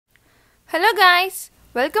Hello guys,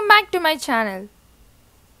 welcome back to my channel.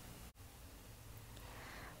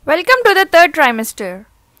 Welcome to the third trimester.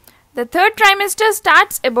 The third trimester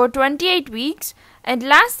starts about 28 weeks and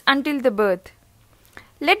lasts until the birth.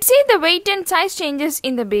 Let's see the weight and size changes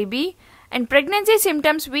in the baby and pregnancy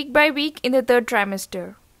symptoms week by week in the third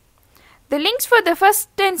trimester. The links for the first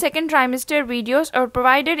and second trimester videos are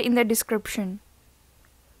provided in the description.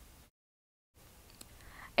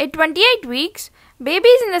 At 28 weeks, baby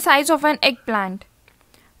is in the size of an eggplant.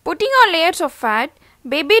 Putting on layers of fat,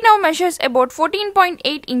 baby now measures about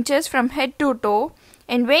 14.8 inches from head to toe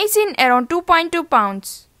and weighs in around 2.2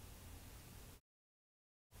 pounds.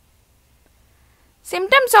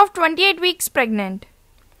 Symptoms of 28 weeks pregnant.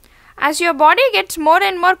 As your body gets more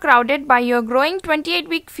and more crowded by your growing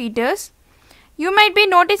 28-week fetus, you might be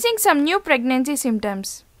noticing some new pregnancy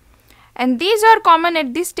symptoms. And these are common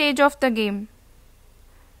at this stage of the game.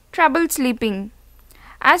 Trouble sleeping.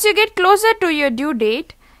 As you get closer to your due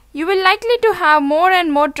date, you will likely to have more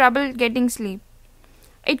and more trouble getting sleep.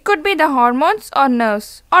 It could be the hormones or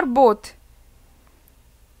nerves or both.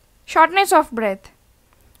 Shortness of breath.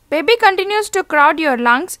 Baby continues to crowd your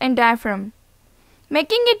lungs and diaphragm,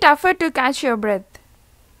 making it tougher to catch your breath.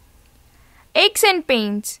 Aches and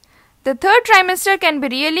pains. The third trimester can be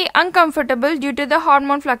really uncomfortable due to the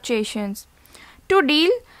hormone fluctuations. To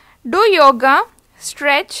deal, do yoga,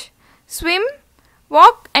 stretch, swim,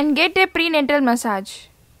 walk and get a prenatal massage.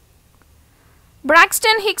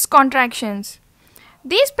 Braxton Hicks contractions.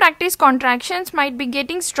 These practice contractions might be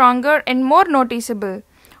getting stronger and more noticeable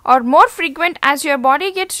or more frequent as your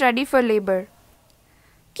body gets ready for labor.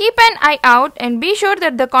 Keep an eye out and be sure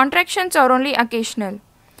that the contractions are only occasional.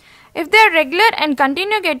 If they are regular and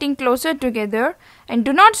continue getting closer together and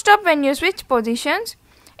do not stop when you switch positions,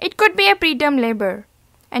 it could be a preterm labor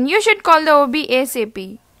and you should call the OB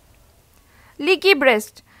ASAP. Leaky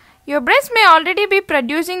breast. Your breast may already be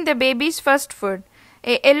producing the baby's first food,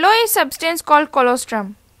 a yellowish substance called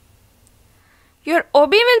colostrum. Your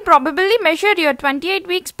OB will probably measure your 28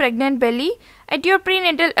 weeks pregnant belly at your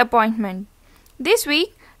prenatal appointment. This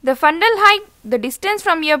week, the fundal height, the distance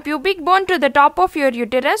from your pubic bone to the top of your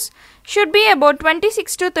uterus, should be about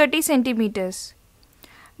 26 to 30 centimeters.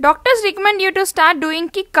 Doctors recommend you to start doing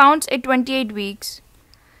kick counts at 28 weeks.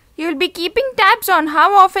 You will be keeping tabs on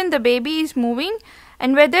how often the baby is moving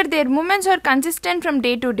and whether their movements are consistent from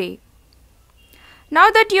day to day.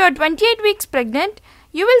 Now that you are 28 weeks pregnant,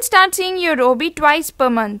 you will start seeing your OB twice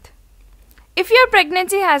per month. If your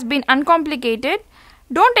pregnancy has been uncomplicated,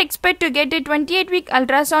 don't expect to get a 28-week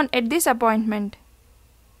ultrasound at this appointment.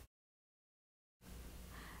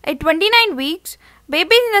 At 29 weeks,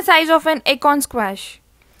 baby is in the size of an acorn squash.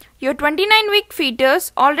 Your 29-week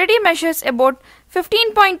fetus already measures about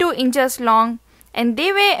 15.2 inches long and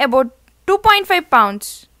they weigh about 2.5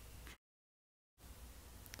 pounds.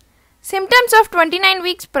 Symptoms of 29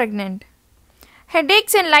 weeks pregnant.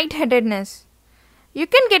 Headaches and lightheadedness. You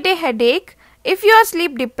can get a headache if you are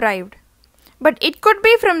sleep deprived, but it could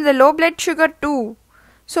be from the low blood sugar too,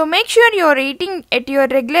 so make sure you are eating at your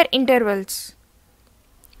regular intervals.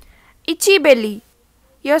 Itchy belly.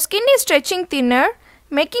 Your skin is stretching thinner,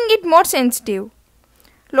 making it more sensitive.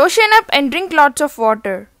 Lotion up and drink lots of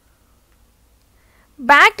water.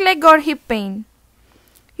 Back, leg or hip pain.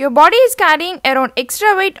 Your body is carrying around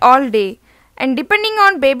extra weight all day and depending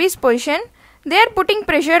on baby's position, they are putting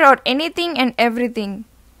pressure on anything and everything.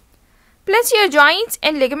 Plus your joints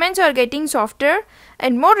and ligaments are getting softer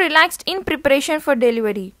and more relaxed in preparation for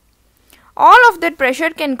delivery. All of that pressure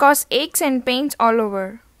can cause aches and pains all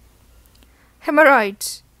over.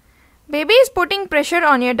 Hemorrhoids. Baby is putting pressure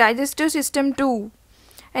on your digestive system too.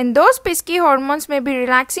 And those pesky hormones may be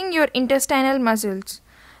relaxing your intestinal muscles,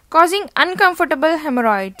 causing uncomfortable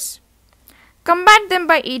hemorrhoids. Combat them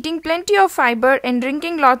by eating plenty of fiber and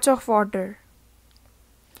drinking lots of water.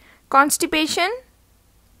 Constipation,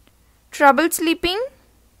 trouble sleeping,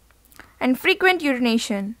 and frequent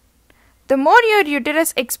urination. The more your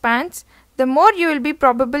uterus expands, the more you will be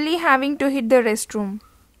probably having to hit the restroom.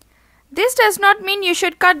 This does not mean you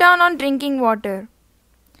should cut down on drinking water.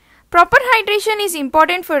 Proper hydration is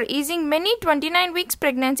important for easing many 29 weeks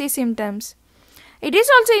pregnancy symptoms. It is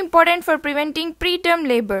also important for preventing preterm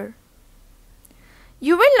labor.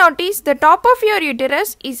 You will notice the top of your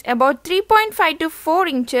uterus is about 3.5 to 4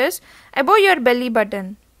 inches above your belly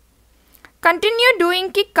button. Continue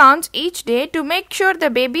doing kick counts each day to make sure the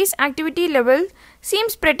baby's activity level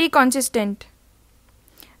seems pretty consistent.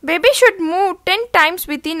 Baby should move 10 times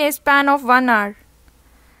within a span of 1 hour.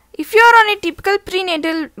 If you are on a typical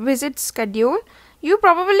prenatal visit schedule, you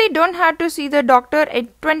probably don't have to see the doctor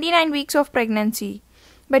at 29 weeks of pregnancy,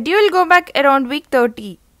 but you will go back around week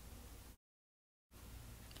 30.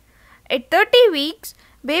 At 30 weeks,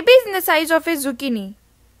 baby is in the size of a zucchini.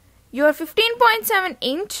 Your 15.7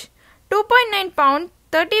 inch, 2.9 pound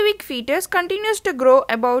 30-week fetus continues to grow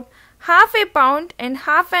about half a pound and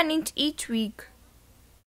half an inch each week.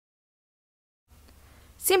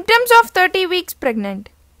 Symptoms of 30 weeks pregnant.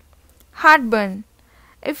 Heartburn.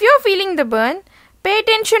 If you are feeling the burn, pay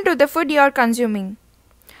attention to the food you are consuming.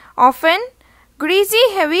 Often, greasy,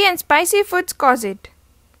 heavy and spicy foods cause it.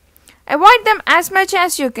 Avoid them as much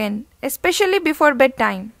as you can, especially before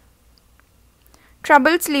bedtime.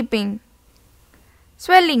 Trouble sleeping.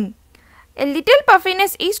 Swelling. A little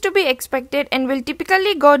puffiness is to be expected and will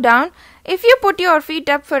typically go down if you put your feet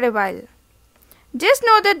up for a while. Just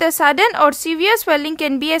know that the sudden or severe swelling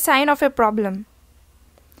can be a sign of a problem.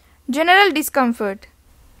 General discomfort.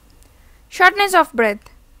 Shortness of breath.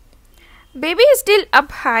 Baby is still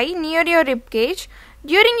up high near your ribcage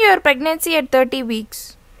during your pregnancy at 30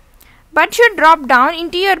 weeks, but should drop down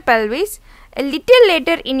into your pelvis a little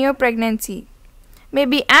later in your pregnancy,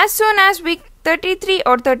 maybe as soon as week 33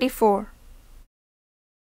 or 34.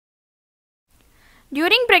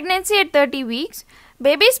 During pregnancy at 30 weeks,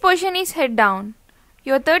 baby's position is head down.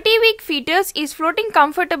 Your 30-week fetus is floating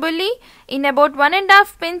comfortably in about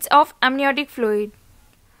 1.5 pints of amniotic fluid.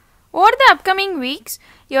 Over the upcoming weeks,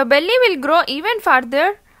 your belly will grow even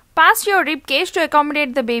farther past your rib cage to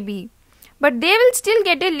accommodate the baby, but they will still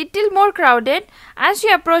get a little more crowded as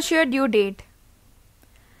you approach your due date.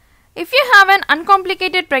 If you have an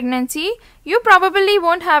uncomplicated pregnancy, you probably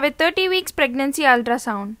won't have a 30 weeks pregnancy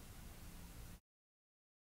ultrasound.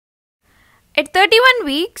 At 31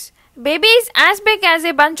 weeks, baby is as big as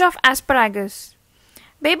a bunch of asparagus.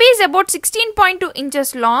 Baby is about 16.2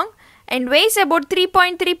 inches long and weighs about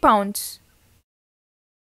 3.3 pounds.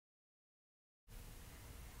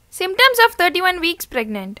 Symptoms of 31 weeks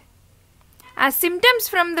pregnant. As symptoms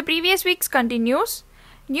from the previous weeks continues,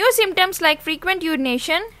 new symptoms like frequent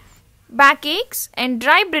urination, backaches and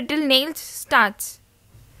dry brittle nails starts.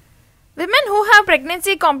 Women who have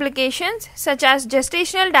pregnancy complications such as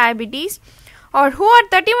gestational diabetes or who are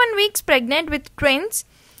 31 weeks pregnant with twins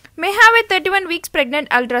may have a 31 weeks pregnant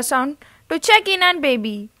ultrasound to check in on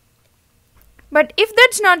baby. But if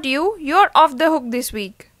that's not you, you're off the hook this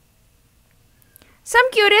week. Some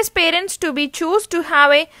curious parents to be choose to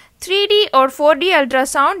have a 3D or 4D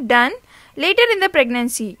ultrasound done later in the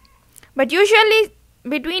pregnancy, but usually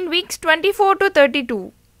between weeks 24 to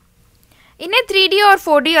 32. In a 3D or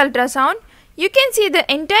 4D ultrasound, you can see the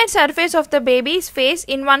entire surface of the baby's face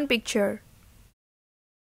in one picture.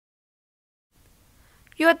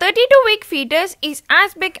 Your 32-week fetus is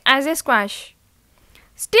as big as a squash.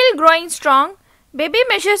 Still growing strong, baby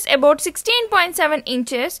measures about 16.7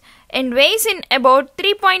 inches and weighs in about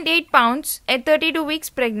 3.8 pounds at 32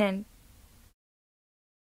 weeks pregnant.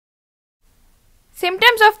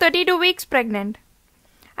 Symptoms of 32 weeks pregnant.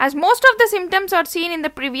 As most of the symptoms are seen in the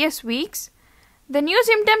previous weeks, the new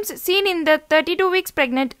symptoms seen in the 32 weeks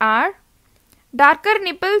pregnant are darker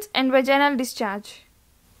nipples and vaginal discharge.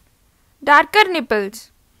 Darker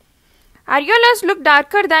nipples. Areolas look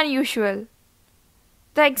darker than usual.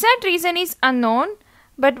 The exact reason is unknown,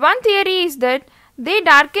 but one theory is that they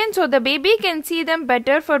darken so the baby can see them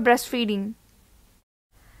better for breastfeeding.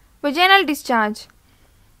 Vaginal discharge.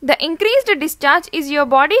 The increased discharge is your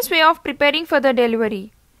body's way of preparing for the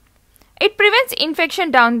delivery. It prevents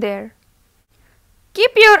infection down there.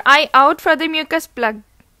 Keep your eye out for the mucus plug.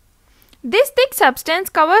 This thick substance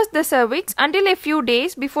covers the cervix until a few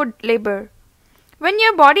days before labor, when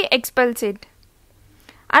your body expels it.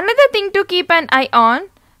 Another thing to keep an eye on,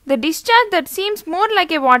 the discharge that seems more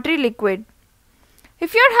like a watery liquid.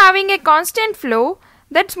 If you are having a constant flow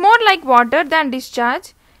that's more like water than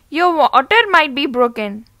discharge, your water might be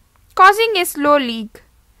broken, causing a slow leak.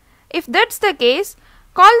 If that's the case,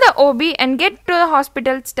 call the OB and get to the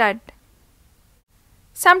hospital stat.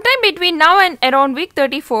 Sometime between now and around week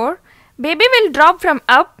 34, baby will drop from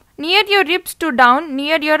up near your ribs to down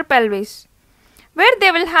near your pelvis, where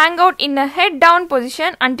they will hang out in a head down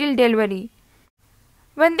position until delivery.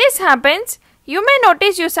 When this happens, you may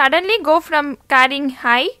notice you suddenly go from carrying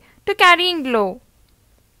high to carrying low.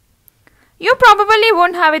 You probably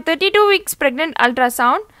won't have a 32 weeks pregnant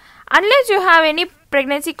ultrasound unless you have any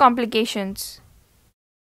pregnancy complications.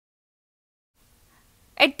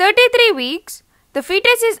 At 33 weeks, the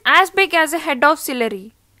fetus is as big as a head of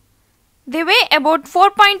celery. They weigh about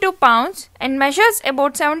 4.2 pounds and measures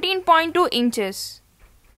about 17.2 inches.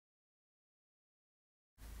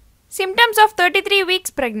 Symptoms of 33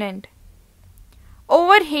 weeks pregnant.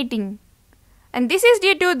 Overheating, and this is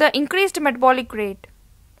due to the increased metabolic rate.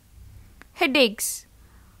 Headaches.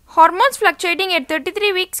 Hormones fluctuating at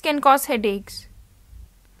 33 weeks can cause headaches.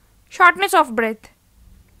 shortness of breath,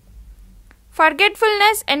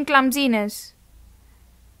 forgetfulness and clumsiness.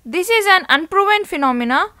 This is an unproven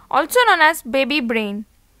phenomena also known as baby brain.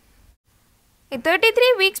 A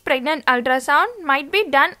 33 weeks pregnant ultrasound might be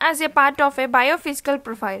done as a part of a biophysical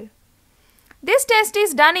profile. This test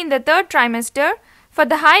is done in the third trimester for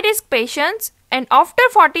the high-risk patients and after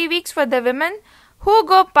 40 weeks for the women who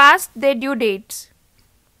go past their due dates.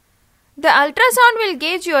 The ultrasound will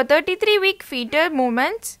gauge your 33-week fetal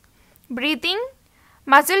movements, breathing,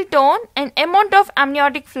 muscle tone and amount of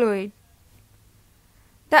amniotic fluid.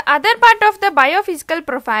 The other part of the biophysical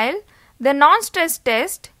profile, the non-stress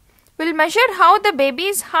test, will measure how the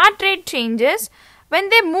baby's heart rate changes when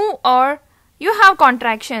they move or you have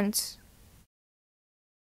contractions.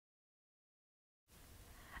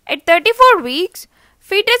 At 34 weeks,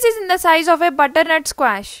 fetus is in the size of a butternut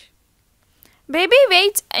squash. Baby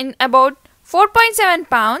weighs in about 4.7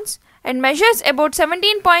 pounds and measures about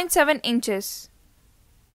 17.7 inches.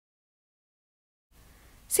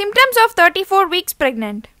 Symptoms of 34 weeks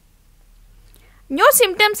pregnant. New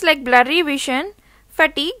symptoms like blurry vision,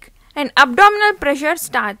 fatigue and abdominal pressure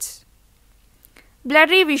starts.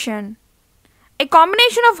 Blurry vision. A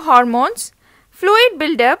combination of hormones, fluid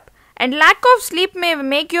buildup and lack of sleep may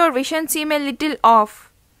make your vision seem a little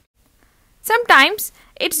off. Sometimes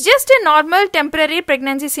it's just a normal temporary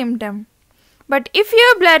pregnancy symptom. But if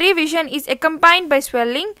your blurry vision is accompanied by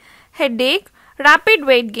swelling, headache, rapid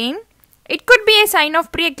weight gain, it could be a sign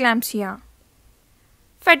of preeclampsia.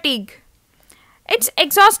 Fatigue. It's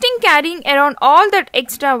exhausting carrying around all that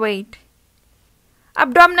extra weight.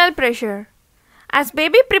 Abdominal pressure. As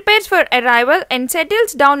baby prepares for arrival and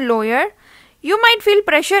settles down lower, you might feel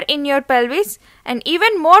pressure in your pelvis and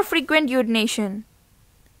even more frequent urination.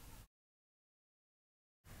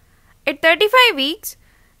 At 35 weeks,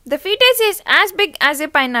 the fetus is as big as a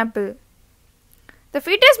pineapple. The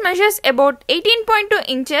fetus measures about 18.2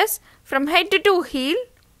 inches from head to toe heel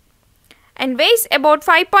and weighs about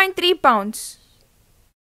 5.3 pounds.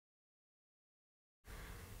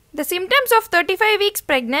 The symptoms of 35 weeks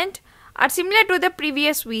pregnant are similar to the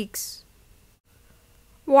previous weeks.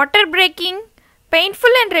 Water breaking, painful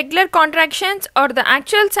and regular contractions are the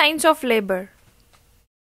actual signs of labor.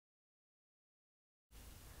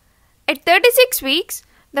 At 36 weeks,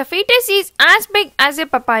 the fetus is as big as a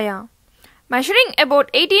papaya, measuring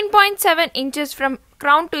about 18.7 inches from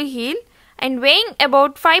crown to heel and weighing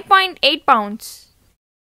about 5.8 pounds.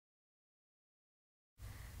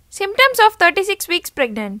 Symptoms of 36 weeks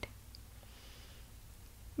pregnant.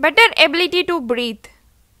 Better ability to breathe.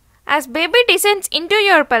 As baby descends into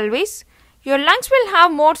your pelvis, your lungs will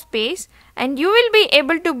have more space and you will be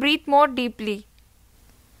able to breathe more deeply.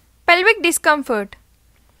 Pelvic discomfort.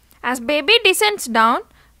 As baby descends down,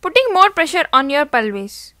 putting more pressure on your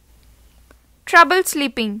pelvis. Trouble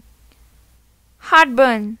sleeping.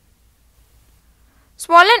 Heartburn.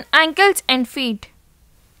 Swollen ankles and feet.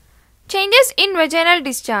 Changes in vaginal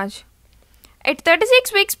discharge. At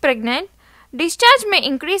 36 weeks pregnant, discharge may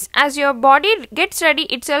increase as your body gets ready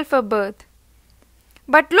itself for birth.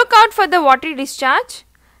 But look out for the watery discharge,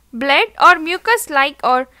 blood or mucus-like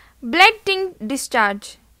or blood-tinged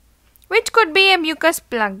discharge, which could be a mucus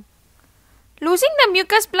plug. Losing the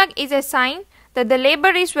mucus plug is a sign that the labor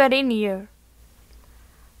is very near.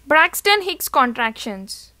 Braxton Hicks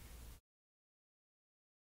contractions.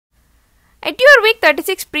 At your week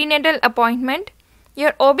 36 prenatal appointment,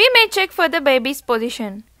 your OB may check for the baby's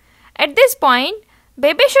position. At this point,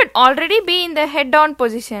 baby should already be in the head-down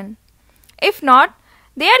position. If not,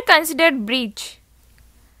 they are considered breech.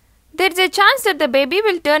 There is a chance that the baby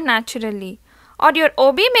will turn naturally, or your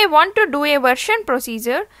OB may want to do a version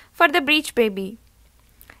procedure for the breech baby.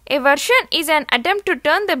 A version is an attempt to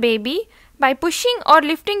turn the baby by pushing or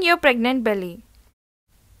lifting your pregnant belly.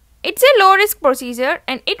 It's a low-risk procedure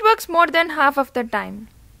and it works more than half of the time.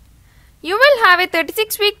 You will have a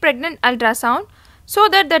 36-week pregnant ultrasound so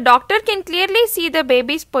that the doctor can clearly see the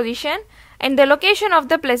baby's position and the location of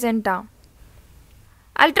the placenta.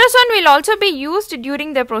 Ultrasound will also be used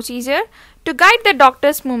during the procedure to guide the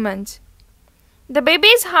doctor's movements. The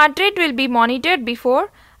baby's heart rate will be monitored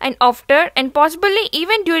before and after and possibly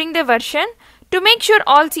even during the version to make sure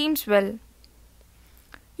all seems well.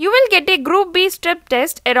 You will get a Group B strep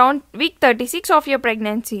test around week 36 of your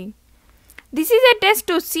pregnancy. This is a test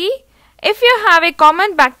to see if you have a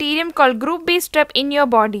common bacterium called Group B strep in your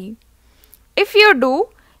body. If you do,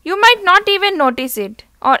 you might not even notice it,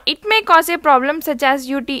 or it may cause a problem such as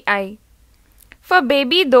UTI. For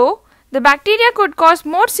baby though, the bacteria could cause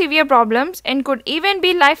more severe problems and could even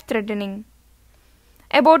be life-threatening.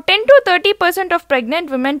 About 10 to 30% of pregnant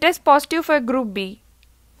women test positive for Group B.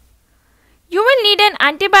 You will need an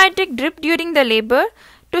antibiotic drip during the labor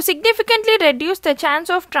to significantly reduce the chance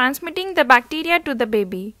of transmitting the bacteria to the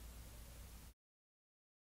baby.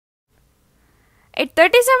 At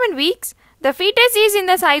 37 weeks, the fetus is in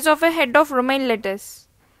the size of a head of romaine lettuce.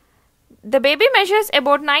 The baby measures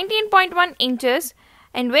about 19.1 inches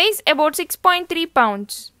and weighs about 6.3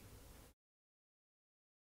 pounds.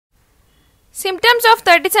 Symptoms of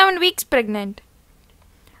 37 weeks pregnant: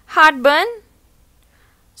 heartburn,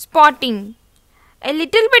 spotting. A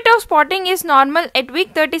little bit of spotting is normal at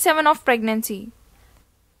week 37 of pregnancy.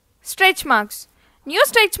 Stretch marks. New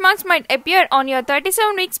stretch marks might appear on your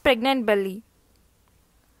 37 weeks pregnant belly.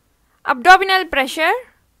 Abdominal pressure,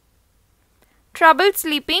 trouble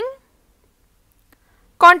sleeping,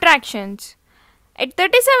 contractions. At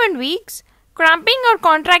 37 weeks, cramping or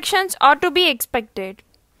contractions are to be expected.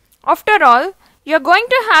 After all, you are going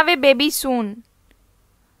to have a baby soon.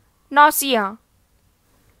 Nausea.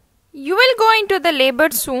 You will go into the labor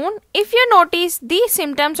soon if you notice these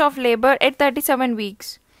symptoms of labor at 37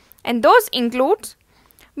 weeks, and those include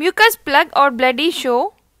mucus plug or bloody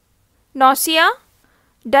show, nausea,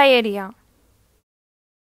 diarrhea.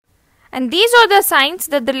 And these are the signs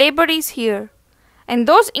that the labor is here, and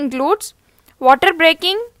those include water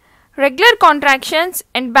breaking, regular contractions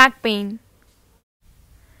and back pain.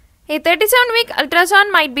 A 37-week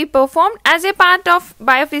ultrasound might be performed as a part of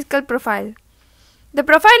biophysical profile. The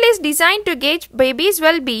profile is designed to gauge baby's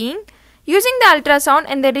well-being using the ultrasound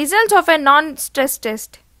and the results of a non-stress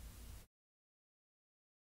test.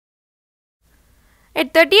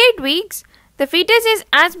 At 38 weeks, the fetus is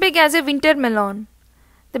as big as a winter melon.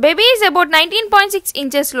 The baby is about 19.6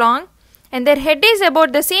 inches long and their head is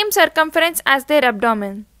about the same circumference as their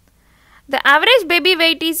abdomen. The average baby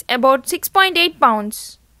weight is about 6.8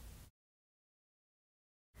 pounds.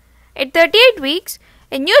 At 38 weeks,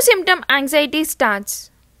 a new symptom, anxiety,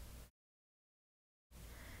 starts.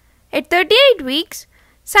 At 38 weeks,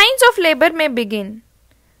 signs of labor may begin.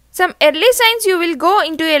 Some early signs you will go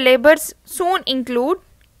into a labor soon include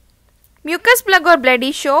mucus plug or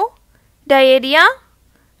bloody show, diarrhea,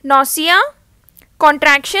 nausea,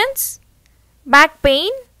 contractions, back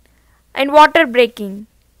pain, and water breaking.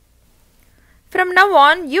 From now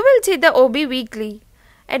on, you will see the OB weekly.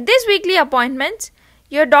 At these weekly appointments,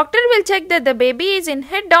 your doctor will check that the baby is in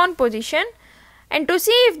head down position and to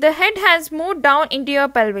see if the head has moved down into your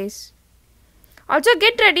pelvis. Also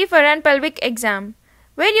get ready for an pelvic exam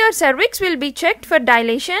where your cervix will be checked for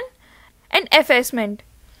dilation and effacement.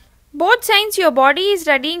 Both signs your body is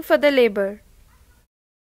readying for the labor.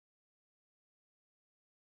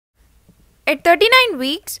 At 39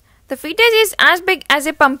 weeks, the fetus is as big as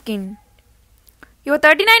a pumpkin. Your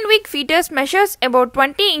 39-week fetus measures about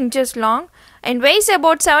 20 inches long and weighs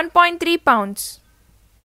about 7.3 pounds.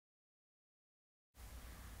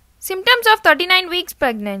 Symptoms of 39 weeks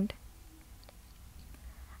pregnant.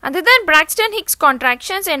 Other than Braxton Hicks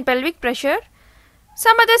contractions and pelvic pressure,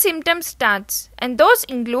 some other symptoms starts, and those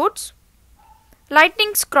includes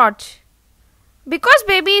lightning crotch. Because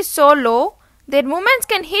baby is so low, their movements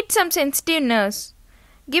can hit some sensitive nerves,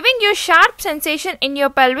 giving you sharp sensation in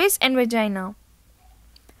your pelvis and vagina.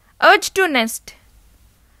 Urge to nest.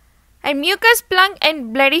 And mucus plug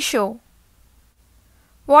and bloody show.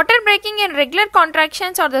 Water breaking and regular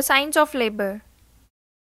contractions are the signs of labor.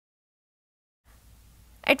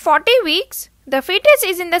 At 40 weeks, the fetus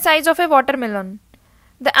is in the size of a watermelon.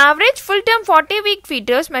 The average full-term 40-week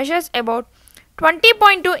fetus measures about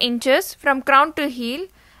 20.2 inches from crown to heel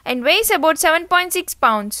and weighs about 7.6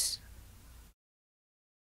 pounds.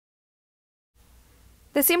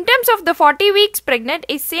 The symptoms of the 40 weeks pregnant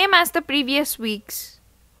is same as the previous weeks.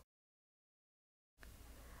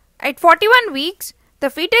 At 41 weeks, the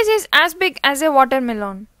fetus is as big as a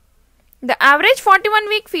watermelon. The average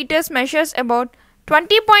 41-week fetus measures about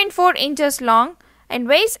 20.4 inches long and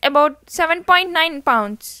weighs about 7.9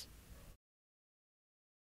 pounds.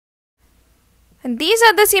 And these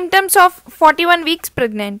are the symptoms of 41 weeks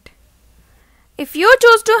pregnant. If you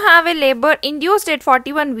choose to have a labor induced at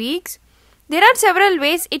 41 weeks, there are several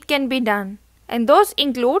ways it can be done, and those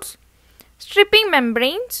include stripping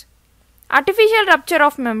membranes, artificial rupture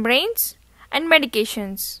of membranes, and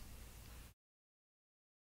medications.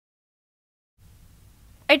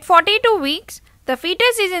 At 42 weeks, the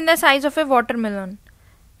fetus is in the size of a watermelon,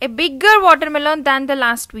 a bigger watermelon than the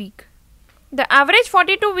last week. The average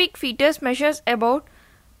 42-week fetus measures about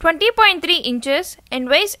 20.3 inches and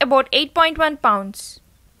weighs about 8.1 pounds.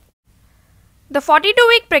 The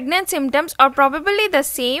 42-week pregnant symptoms are probably the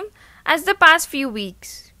same as the past few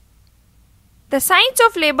weeks. The signs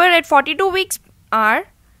of labor at 42 weeks are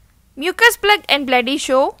mucus plug and bloody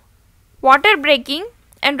show, water breaking,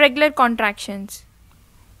 and regular contractions.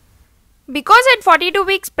 Because at 42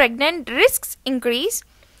 weeks pregnant risks increase,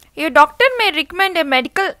 your doctor may recommend a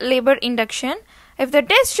medical labor induction if the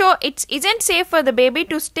tests show it isn't safe for the baby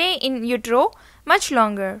to stay in utero much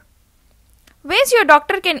longer. Ways your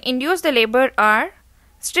doctor can induce the labor are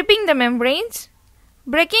stripping the membranes,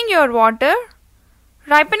 breaking your water,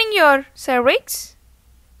 ripening your cervix,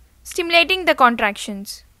 stimulating the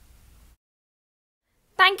contractions.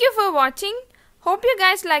 Thank you for watching. Hope you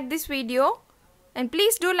guys like this video and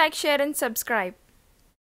please do like, share and subscribe.